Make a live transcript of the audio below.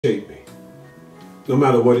shape me, no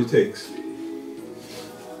matter what it takes.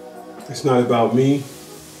 It's not about me,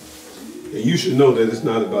 and you should know that it's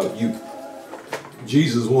not about you.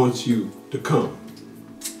 Jesus wants you to come.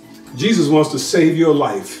 Jesus wants to save your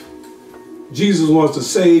life. Jesus wants to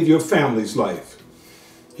save your family's life.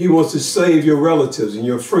 He wants to save your relatives and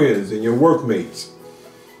your friends and your workmates.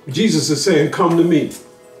 Jesus is saying, come to me.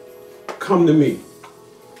 Come to me,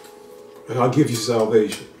 and I'll give you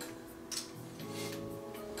salvation.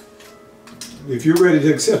 If you're ready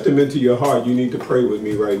to accept him into your heart, you need to pray with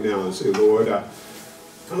me right now and say, Lord,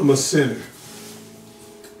 I'm a sinner,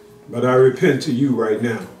 but I repent to you right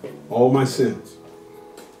now, all my sins.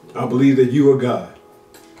 I believe that you are God.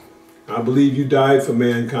 I believe you died for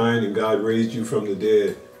mankind and God raised you from the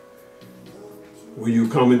dead. Will you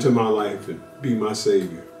come into my life and be my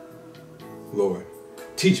Savior? Lord,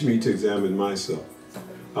 teach me to examine myself.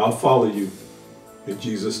 I'll follow you. In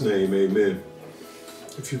Jesus' name, amen.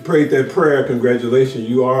 If you prayed that prayer, congratulations,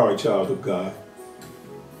 you are a child of God.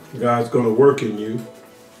 God's going to work in you.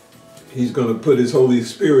 He's going to put his Holy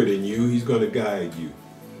Spirit in you. He's going to guide you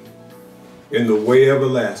in the way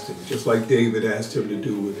everlasting, just like David asked him to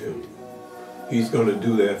do with him. He's going to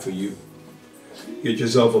do that for you. Get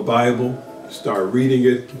yourself a Bible, start reading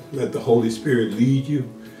it, let the Holy Spirit lead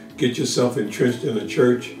you. Get yourself entrenched in a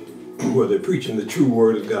church where they're preaching the true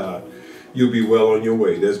word of God. You'll be well on your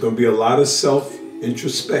way. There's going to be a lot of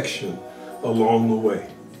self-introspection along the way.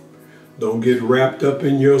 Don't get wrapped up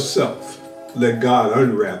in yourself. Let God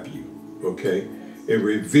unwrap you, okay, and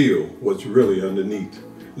reveal what's really underneath.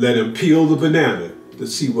 Let him peel the banana to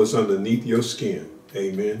see what's underneath your skin.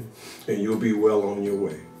 Amen. And you'll be well on your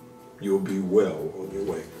way. You'll be well on your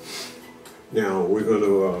way. Now, we're going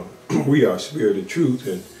to, we are Spirit of Truth,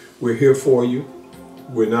 and we're here for you.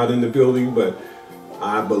 We're not in the building, but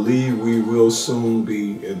I believe we will soon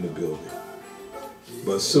be in the building.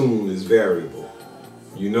 But soon is variable.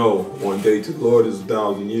 You know, one day to the Lord is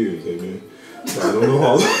 1,000 years, amen. So I don't know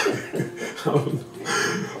how long.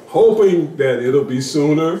 I'm hoping that it'll be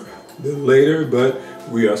sooner than later, but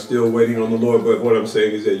we are still waiting on the Lord. But what I'm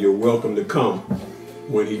saying is that you're welcome to come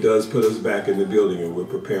when he does put us back in the building, and we're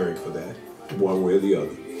preparing for that, one way or the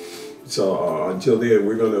other. So until then,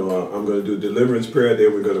 we're going to, I'm going to do deliverance prayer,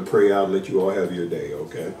 then we're going to pray out and let you all have your day,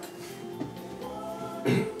 okay?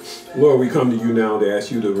 Lord, we come to you now to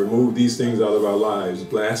ask you to remove these things out of our lives: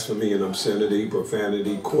 blasphemy and obscenity,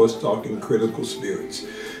 profanity, coarse talking, critical spirits.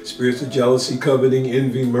 Spirits of jealousy, coveting,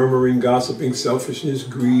 envy, murmuring, gossiping, selfishness,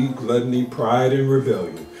 greed, gluttony, pride, and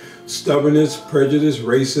rebellion. Stubbornness, prejudice,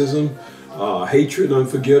 racism, hatred,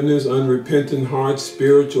 unforgiveness, unrepentant hearts,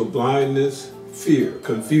 spiritual blindness, fear,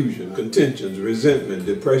 confusion, contentions, resentment,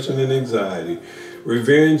 depression, and anxiety.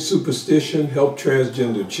 Revenge, superstition, help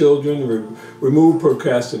transgender children, remove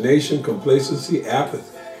procrastination, complacency,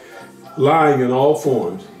 apathy. Lying in all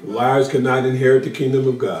forms. Liars cannot inherit the kingdom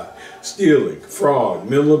of God. Stealing, fraud,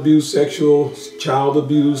 mental abuse, sexual, child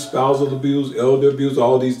abuse, spousal abuse, elder abuse,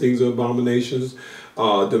 all these things are abominations.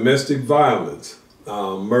 Domestic violence,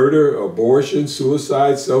 murder, abortion,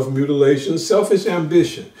 suicide, self-mutilation, selfish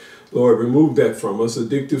ambition. Lord, remove that from us.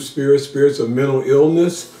 Addictive spirits, spirits of mental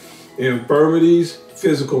illness, infirmities,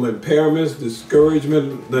 physical impairments,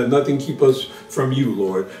 discouragement, let nothing keep us from you,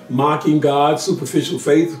 Lord. Mocking God, superficial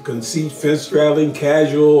faith, conceit, fence straddling,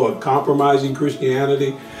 casual or compromising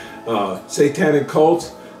Christianity, satanic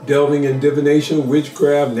cults, delving in divination,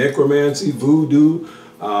 witchcraft, necromancy, voodoo,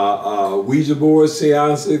 Ouija boards,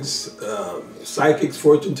 seances, psychics,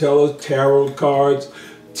 fortune tellers, tarot cards,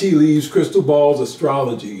 tea leaves, crystal balls,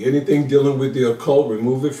 astrology, anything dealing with the occult,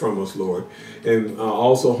 remove it from us, Lord. And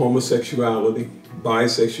also homosexuality,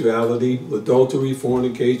 bisexuality, adultery,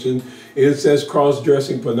 fornication, incest,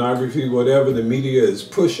 cross-dressing, pornography, whatever the media is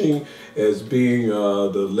pushing as being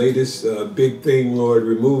the latest big thing, Lord,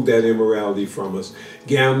 remove that immorality from us.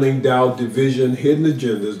 Gambling, doubt, division, hidden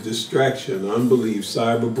agendas, distraction, unbelief,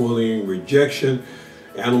 cyberbullying, rejection,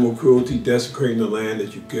 animal cruelty, desecrating the land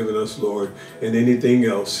that you've given us, Lord, and anything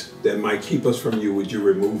else that might keep us from you, would you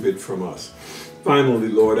remove it from us? Finally,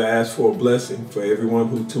 Lord, I ask for a blessing for everyone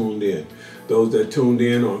who tuned in. Those that tuned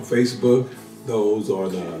in on Facebook, those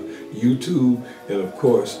on YouTube, and of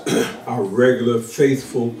course, our regular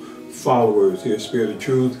faithful followers here, Spirit of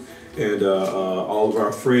Truth, and all of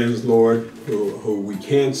our friends, Lord, who we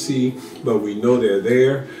can't see, but we know they're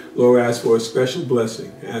there. Lord, I ask for a special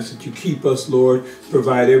blessing. I ask that you keep us, Lord,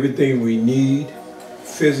 provide everything we need,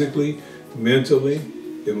 physically, mentally,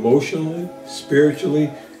 emotionally, spiritually,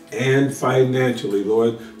 and financially,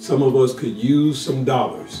 Lord. Some of us could use some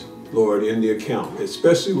dollars, Lord, in the account,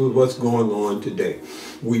 especially with what's going on today.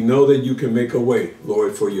 We know that you can make a way,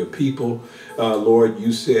 Lord, for your people. Lord,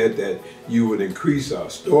 you said that you would increase our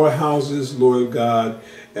storehouses, Lord God,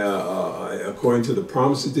 according to the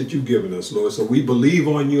promises that you've given us, Lord. So we believe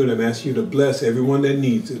on you, and I'm asking you to bless everyone that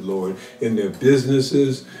needs it, Lord, in their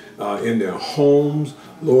businesses, in their homes,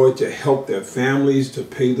 Lord, to help their families, to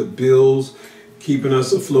pay the bills, keeping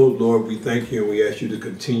us afloat, Lord. We thank you, and we ask you to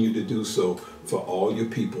continue to do so for all your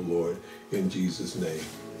people, Lord, in Jesus' name.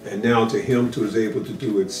 And now to him who is able to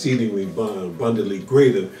do exceedingly abundantly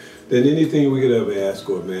greater than anything we could ever ask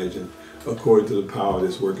or imagine, according to the power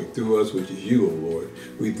that's working through us, which is you, O Lord.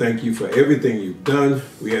 We thank you for everything you've done.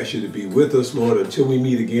 We ask you to be with us, Lord, until we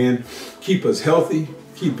meet again. Keep us healthy.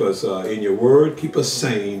 Keep us in your word. Keep us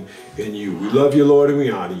sane in you. We love you, Lord, and we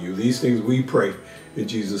honor you. These things we pray in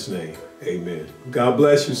Jesus' name. Amen. God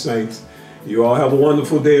bless you, saints. You all have a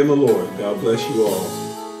wonderful day in the Lord. God bless you all.